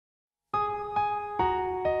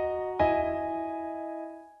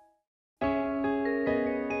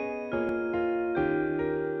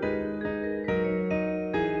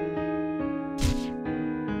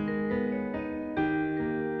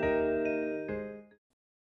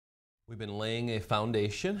We've been laying a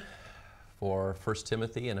foundation for 1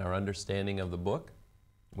 Timothy and our understanding of the book.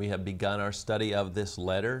 We have begun our study of this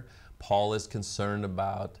letter. Paul is concerned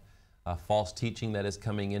about false teaching that is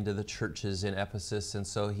coming into the churches in Ephesus, and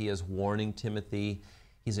so he is warning Timothy.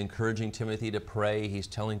 He's encouraging Timothy to pray. He's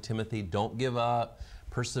telling Timothy, don't give up,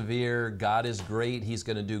 persevere. God is great. He's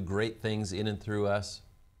going to do great things in and through us.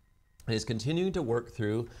 And he's continuing to work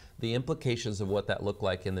through the implications of what that looked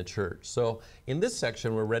like in the church. So in this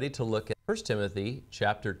section, we're ready to look at 1 Timothy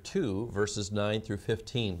chapter 2, verses 9 through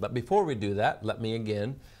 15. But before we do that, let me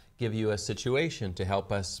again give you a situation to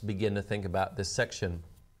help us begin to think about this section.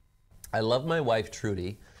 I love my wife,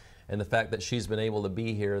 Trudy, and the fact that she's been able to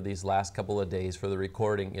be here these last couple of days for the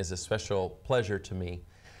recording is a special pleasure to me.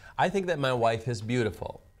 I think that my wife is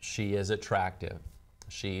beautiful. She is attractive.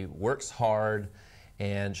 She works hard,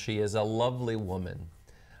 and she is a lovely woman.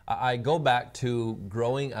 I go back to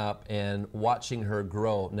growing up and watching her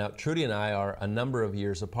grow. Now, Trudy and I are a number of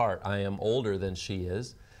years apart. I am older than she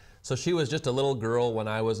is. So she was just a little girl when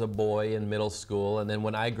I was a boy in middle school, and then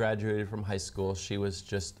when I graduated from high school, she was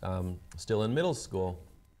just still in middle school.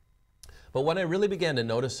 But when I really began to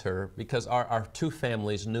notice her, because our two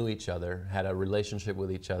families knew each other, had a relationship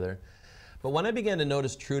with each other, but when I began to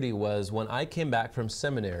notice Trudy was when I came back from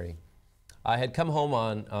seminary. I had come home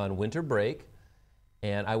on winter break,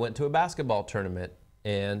 and I went to a basketball tournament,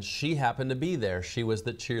 and she happened to be there. She was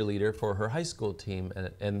the cheerleader for her high school team,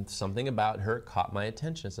 and something about her caught my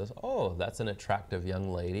attention. It says, oh, that's an attractive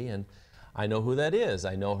young lady, and I know who that is.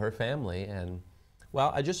 I know her family, and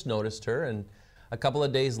well, I just noticed her, and a couple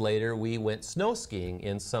of days later, we went snow skiing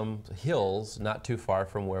in some hills not too far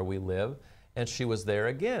from where we live, and she was there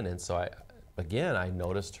again, and so I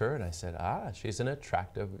noticed her, and I said, she's an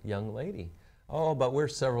attractive young lady. Oh, but we're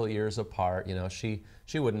several years apart. You know, she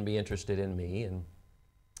wouldn't be interested in me. And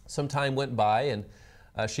some time went by, and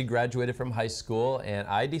she graduated from high school, and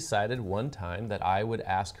I decided one time that I would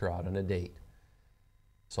ask her out on a date.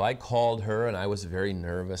 So I called her, and I was very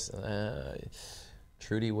nervous.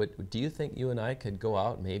 Trudy, do you think you and I could go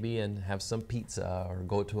out maybe and have some pizza or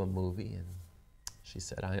go to a movie? And she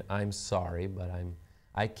said, I'm sorry, but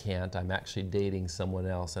I can't. I'm actually dating someone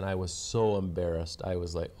else. And I was so embarrassed. I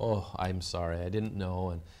was like, oh, I'm sorry. I didn't know.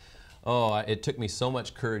 And oh, it took me so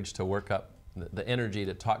much courage to work up the energy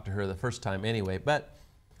to talk to her the first time anyway. But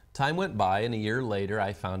time went by, and a year later,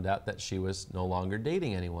 I found out that she was no longer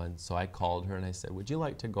dating anyone. So I called her and I said, would you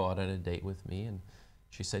like to go out on a date with me? And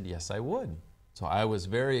she said, yes, I would. So I was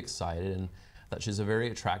very excited and thought she's a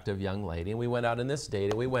very attractive young lady. And we went out on this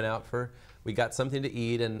date, and we got something to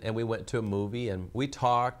eat, and we went to a movie, and we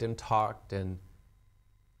talked and talked, and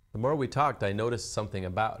the more we talked, I noticed something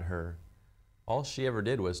about her. All she ever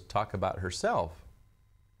did was talk about herself.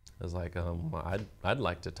 I was like, I'd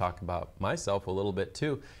like to talk about myself a little bit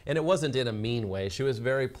too. And it wasn't in a mean way. She was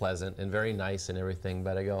very pleasant and very nice and everything,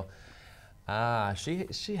 but I go,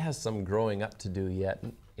 she has some growing up to do yet,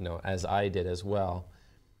 you know, as I did as well.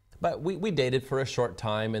 But we dated for a short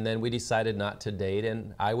time, and then we decided not to date,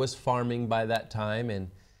 and I was farming by that time,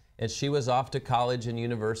 and she was off to college and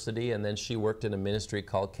university, and then she worked in a ministry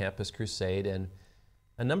called Campus Crusade, and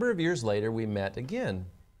a number of years later we met again.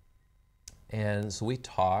 And so we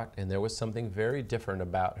talked, and there was something very different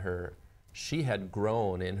about her. She had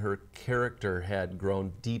grown, and her character had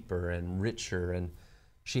grown deeper and richer, and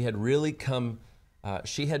she had really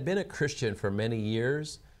she had been a Christian for many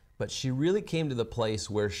years, but she really came to the place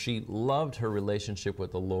where she loved her relationship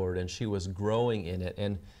with the Lord, and she was growing in it,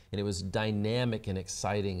 and it was dynamic and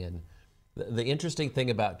exciting. And the interesting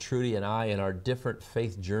thing about Trudy and I and our different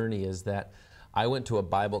faith journey is that I went to a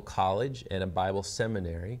Bible college and a Bible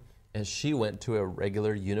seminary, and she went to a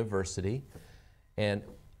regular university. And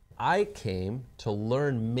I came to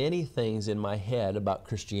learn many things in my head about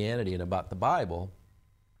Christianity and about the Bible,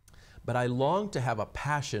 but I longed to have a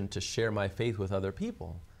passion to share my faith with other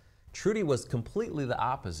people. Trudy was completely the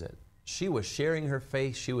opposite. She was sharing her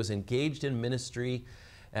faith, she was engaged in ministry,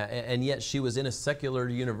 and yet she was in a secular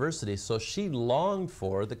university, so she longed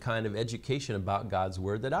for the kind of education about God's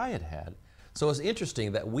Word that I had had. So it was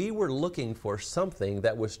interesting that we were looking for something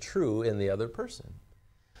that was true in the other person.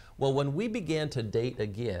 Well, when we began to date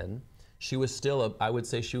again, she was still, I would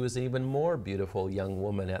say she was an even more beautiful young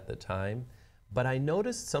woman at the time, but I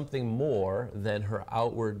noticed something more than her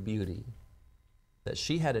outward beauty. That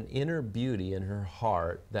she had an inner beauty in her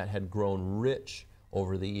heart that had grown rich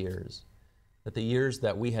over the years. That the years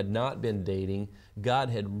that we had not been dating,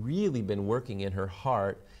 God had really been working in her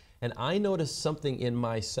heart. And I noticed something in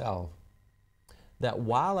myself, that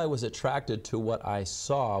while I was attracted to what I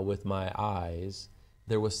saw with my eyes,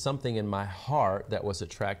 there was something in my heart that was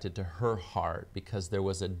attracted to her heart because there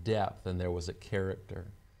was a depth and there was a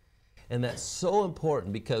character. And that's so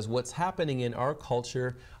important because what's happening in our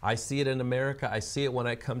culture, I see it in America, I see it when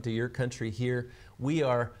I come to your country here, we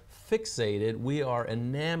are fixated, we are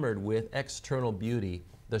enamored with external beauty,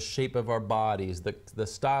 the shape of our bodies, the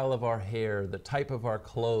style of our hair, the type of our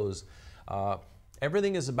clothes.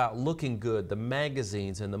 Everything is about looking good. The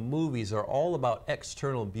magazines and the movies are all about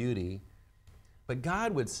external beauty. But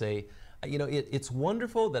God would say, you know, it's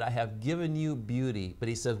wonderful that I have given you beauty, but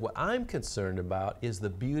he says, what I'm concerned about is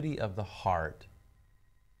the beauty of the heart.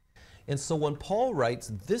 And so when Paul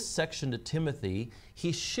writes this section to Timothy,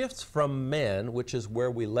 he shifts from men, which is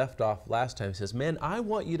where we left off last time. He says, men, I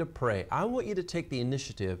want you to pray. I want you to take the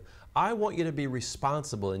initiative. I want you to be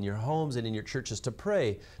responsible in your homes and in your churches to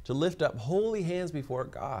pray, to lift up holy hands before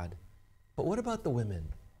God. But what about the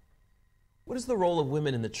women? What is the role of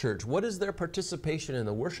women in the church? What is their participation in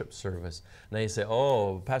the worship service? Now you say,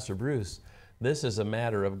 oh, Pastor Bruce, this is a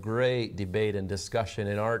matter of great debate and discussion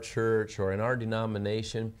in our church or in our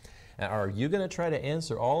denomination. Are you going to try to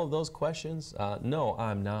answer all of those questions? No,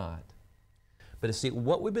 I'm not. But you see,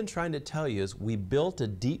 what we've been trying to tell you is we built a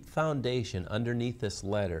deep foundation underneath this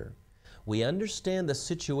letter. We understand the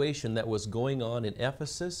situation that was going on in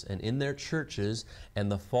Ephesus and in their churches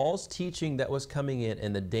and the false teaching that was coming in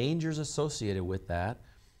and the dangers associated with that.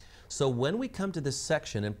 So when we come to this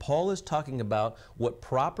section and Paul is talking about what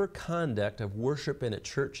proper conduct of worship in a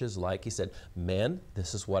church is like, he said, men,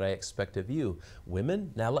 this is what I expect of you.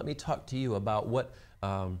 Women, now let me talk to you about what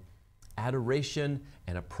adoration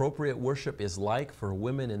and appropriate worship is like for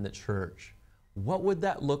women in the church. What would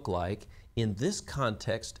that look like in this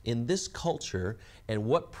context, in this culture, and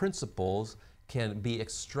what principles can be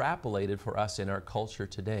extrapolated for us in our culture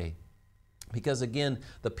today? Because again,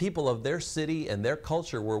 the people of their city and their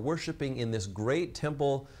culture were worshiping in this great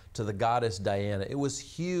temple to the goddess Diana. It was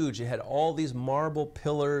huge. It had all these marble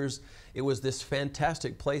pillars. It was this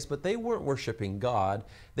fantastic place, but they weren't worshiping God.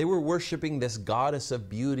 They were worshiping this goddess of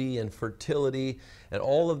beauty and fertility and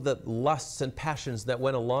all of the lusts and passions that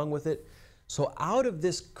went along with it. So out of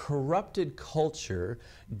this corrupted culture,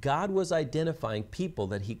 God was identifying people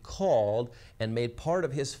that he called and made part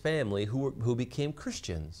of his family who became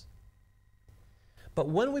Christians. But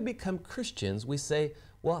when we become Christians, we say,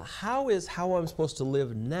 well, how is how I'm supposed to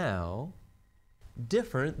live now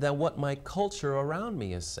different than what my culture around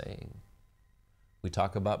me is saying? We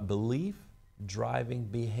talk about belief driving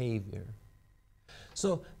behavior.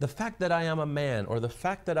 So the fact that I am a man or the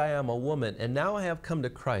fact that I am a woman and now I have come to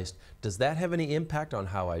Christ, does that have any impact on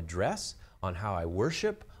how I dress, on how I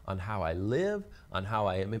worship, on how I live, on how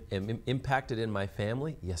I am impacted in my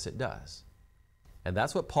family? Yes, it does. And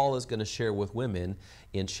that's what Paul is going to share with women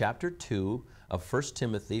in chapter 2 of 1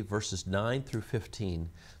 Timothy, verses 9 through 15.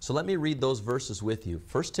 So let me read those verses with you.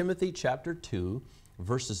 1 Timothy chapter 2,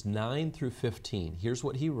 verses 9 through 15. Here's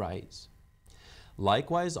what he writes.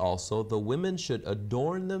 Likewise also, the women should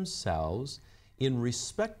adorn themselves in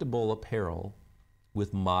respectable apparel,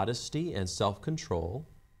 with modesty and self-control,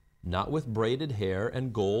 not with braided hair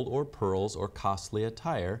and gold or pearls or costly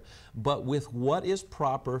attire, but with what is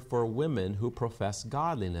proper for women who profess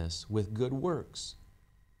godliness, with good works.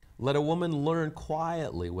 Let a woman learn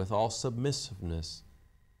quietly with all submissiveness.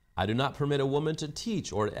 I do not permit a woman to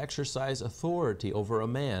teach or to exercise authority over a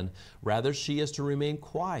man. Rather, she is to remain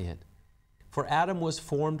quiet. For Adam was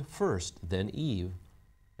formed first, then Eve.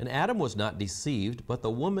 And Adam was not deceived, but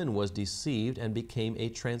the woman was deceived and became a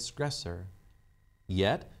transgressor.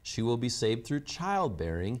 Yet she will be saved through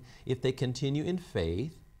childbearing if they continue in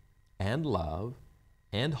faith and love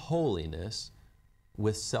and holiness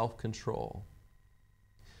with self-control.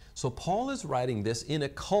 So Paul is writing this in a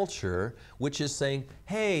culture which is saying,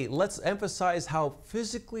 hey, let's emphasize how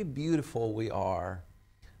physically beautiful we are.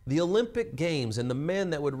 The Olympic Games and the men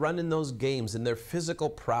that would run in those games and their physical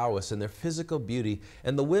prowess and their physical beauty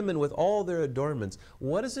and the women with all their adornments.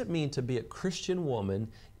 What does it mean to be a Christian woman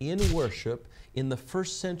in worship in the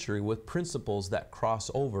first century with principles that cross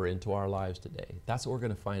over into our lives today? That's what we're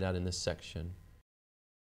going to find out in this section.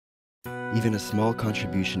 Even a small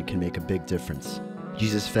contribution can make a big difference.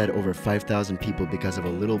 Jesus fed over 5,000 people because of a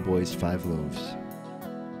little boy's 5 loaves.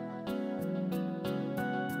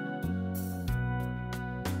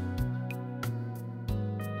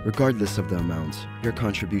 Regardless of the amount, your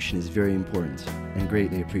contribution is very important and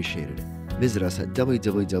greatly appreciated. Visit us at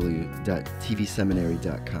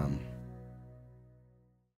www.tvseminary.com.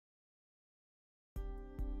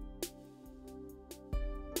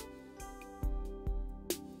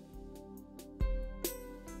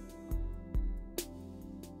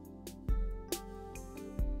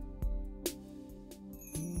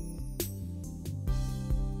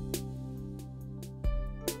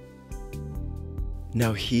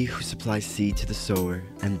 Now he who supplies seed to the sower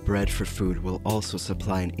and bread for food will also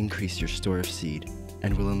supply and increase your store of seed,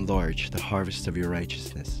 and will enlarge the harvest of your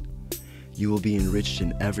righteousness. You will be enriched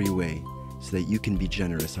in every way, so that you can be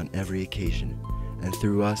generous on every occasion, and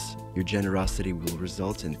through us, your generosity will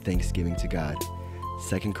result in thanksgiving to God.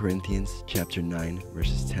 2 Corinthians chapter 9,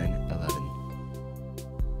 verses 10, 11.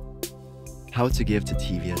 How to give to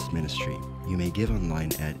TVS Ministry. You may give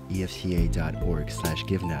online at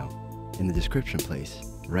efca.org/givenow. In the description place,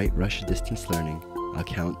 write Russia Distance Learning,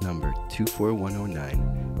 account number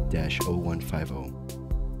 24109-0150.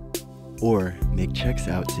 Or make checks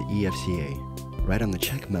out to EFCA. Write on the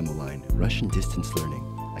check memo line, Russian Distance Learning,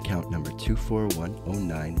 account number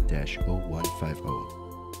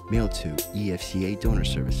 24109-0150. Mail to EFCA Donor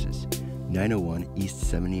Services, 901 East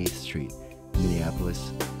 78th Street,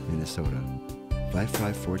 Minneapolis, Minnesota,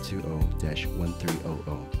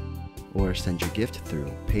 55420-1300. Or send your gift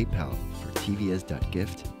through PayPal for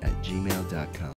tvs.gift@gmail.com.